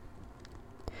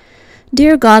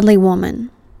Dear godly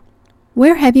woman,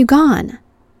 where have you gone?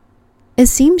 It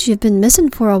seems you've been missing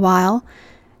for a while,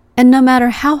 and no matter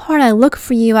how hard I look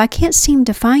for you, I can't seem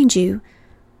to find you.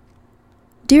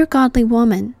 Dear godly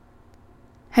woman,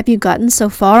 have you gotten so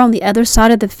far on the other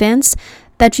side of the fence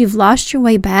that you've lost your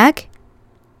way back?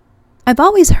 I've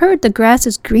always heard the grass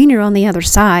is greener on the other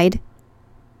side.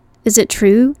 Is it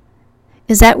true?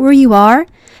 Is that where you are?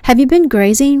 Have you been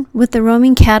grazing with the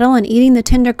roaming cattle and eating the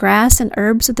tender grass and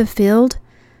herbs of the field?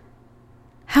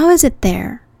 How is it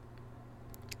there?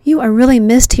 You are really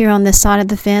missed here on this side of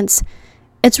the fence.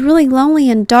 It's really lonely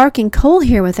and dark and cold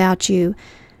here without you.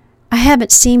 I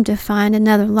haven't seemed to find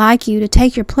another like you to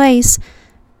take your place,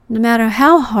 no matter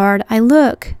how hard I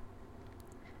look.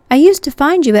 I used to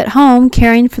find you at home,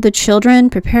 caring for the children,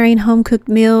 preparing home-cooked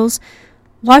meals,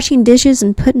 washing dishes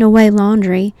and putting away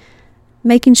laundry,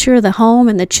 making sure the home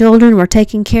and the children were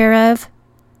taken care of.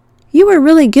 You were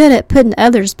really good at putting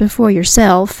others before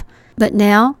yourself, but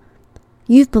now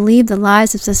you've believed the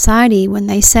lies of society when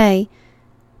they say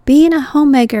being a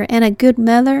homemaker and a good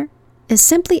mother is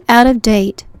simply out of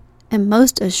date and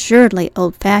most assuredly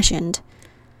old-fashioned.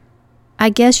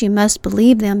 I guess you must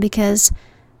believe them because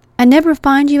I never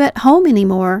find you at home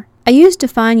anymore. I used to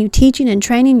find you teaching and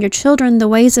training your children the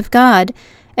ways of God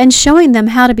and showing them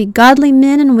how to be godly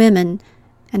men and women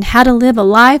and how to live a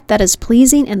life that is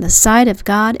pleasing in the sight of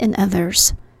God and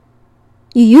others.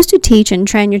 You used to teach and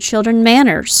train your children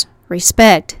manners,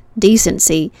 respect,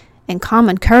 decency, and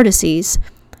common courtesies,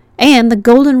 and the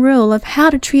golden rule of how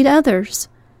to treat others.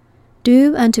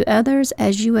 Do unto others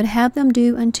as you would have them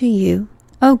do unto you.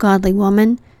 O godly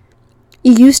woman,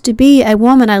 you used to be a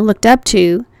woman I looked up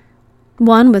to,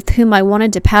 one with whom I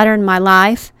wanted to pattern my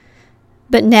life,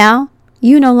 but now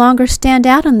you no longer stand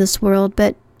out in this world,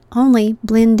 but only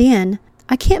blend in.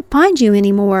 I can't find you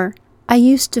anymore. I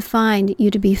used to find you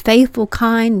to be faithful,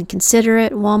 kind, and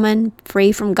considerate woman,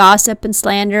 free from gossip and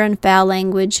slander and foul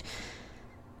language.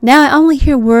 Now I only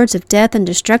hear words of death and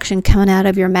destruction coming out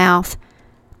of your mouth.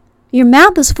 Your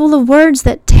mouth is full of words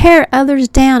that tear others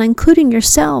down, including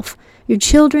yourself, your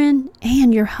children,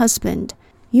 and your husband.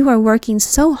 You are working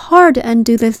so hard to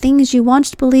undo the things you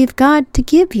once believed God to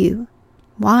give you.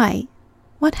 Why?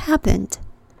 What happened?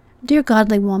 Dear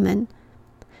godly woman,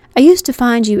 I used to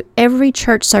find you every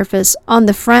church service on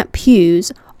the front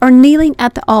pews or kneeling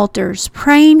at the altars,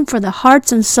 praying for the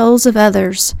hearts and souls of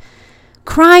others,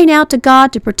 crying out to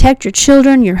God to protect your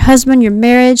children, your husband, your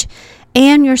marriage,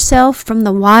 and yourself from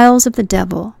the wiles of the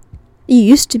devil. You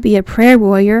used to be a prayer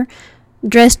warrior,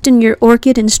 dressed in your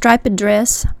orchid and striped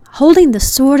dress, holding the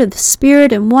sword of the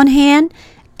Spirit in one hand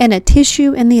and a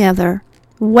tissue in the other,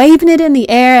 waving it in the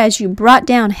air as you brought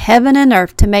down heaven and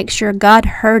earth to make sure God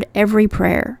heard every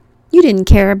prayer. You didn't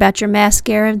care about your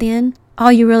mascara then.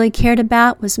 All you really cared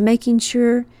about was making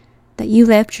sure that you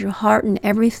left your heart and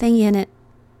everything in it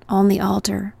on the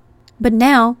altar. But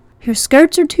now, your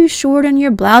skirts are too short and your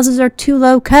blouses are too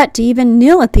low cut to even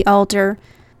kneel at the altar.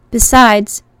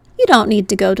 Besides, you don't need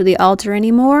to go to the altar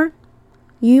anymore.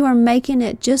 You are making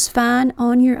it just fine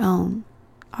on your own.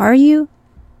 Are you?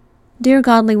 Dear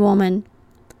godly woman,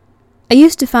 I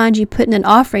used to find you putting an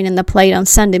offering in the plate on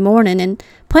Sunday morning and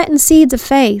planting seeds of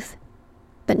faith.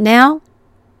 But now,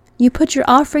 you put your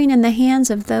offering in the hands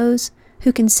of those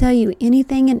who can sell you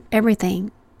anything and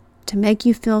everything to make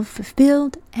you feel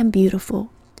fulfilled and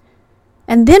beautiful.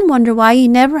 And then wonder why you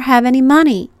never have any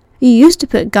money. You used to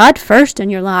put God first in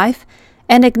your life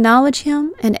and acknowledge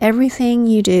Him in everything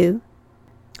you do.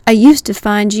 I used to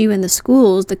find you in the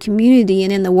schools, the community,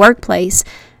 and in the workplace,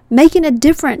 making a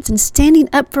difference and standing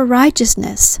up for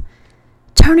righteousness,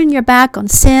 turning your back on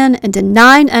sin and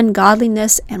denying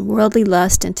ungodliness and worldly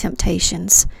lust and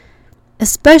temptations,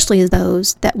 especially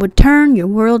those that would turn your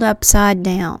world upside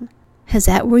down. Is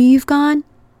that where you've gone?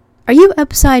 Are you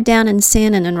upside down in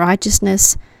sin and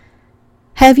unrighteousness?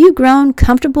 Have you grown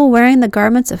comfortable wearing the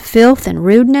garments of filth and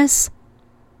rudeness?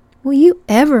 Will you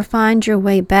ever find your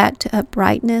way back to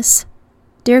uprightness?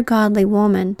 Dear godly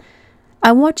woman,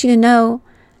 I want you to know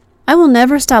I will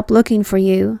never stop looking for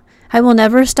you. I will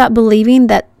never stop believing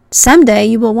that someday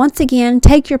you will once again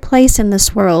take your place in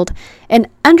this world and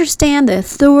understand the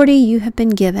authority you have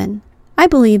been given. I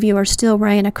believe you are still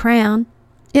wearing a crown.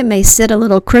 It may sit a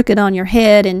little crooked on your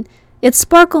head, and its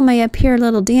sparkle may appear a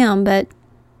little dim, but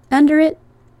under it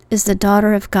is the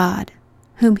daughter of God,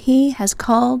 whom He has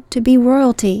called to be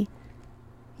royalty.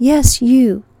 Yes,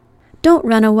 you. Don't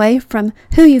run away from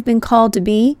who you've been called to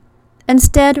be.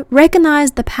 Instead,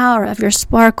 recognize the power of your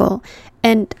sparkle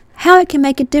and how it can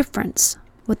make a difference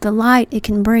with the light it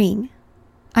can bring.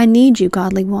 I need you,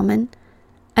 godly woman.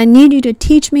 I need you to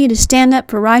teach me to stand up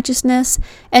for righteousness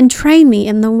and train me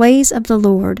in the ways of the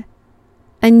Lord.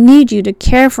 I need you to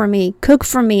care for me, cook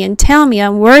for me, and tell me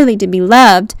I'm worthy to be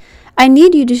loved. I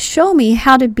need you to show me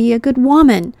how to be a good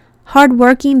woman,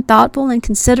 hardworking, thoughtful, and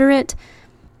considerate.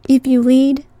 If you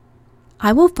lead,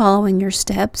 I will follow in your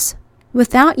steps.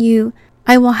 Without you,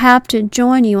 I will have to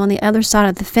join you on the other side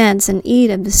of the fence and eat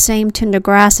of the same tender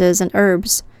grasses and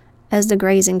herbs as the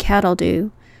grazing cattle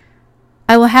do.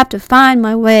 I will have to find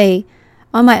my way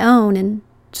on my own and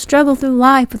struggle through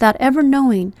life without ever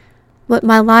knowing what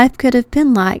my life could have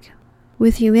been like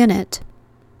with you in it.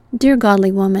 Dear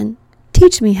godly woman,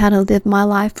 teach me how to live my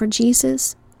life for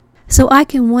Jesus, so I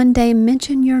can one day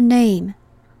mention your name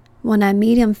when I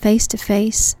meet him face to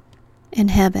face in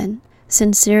heaven.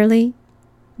 Sincerely,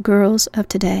 Girls of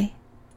Today.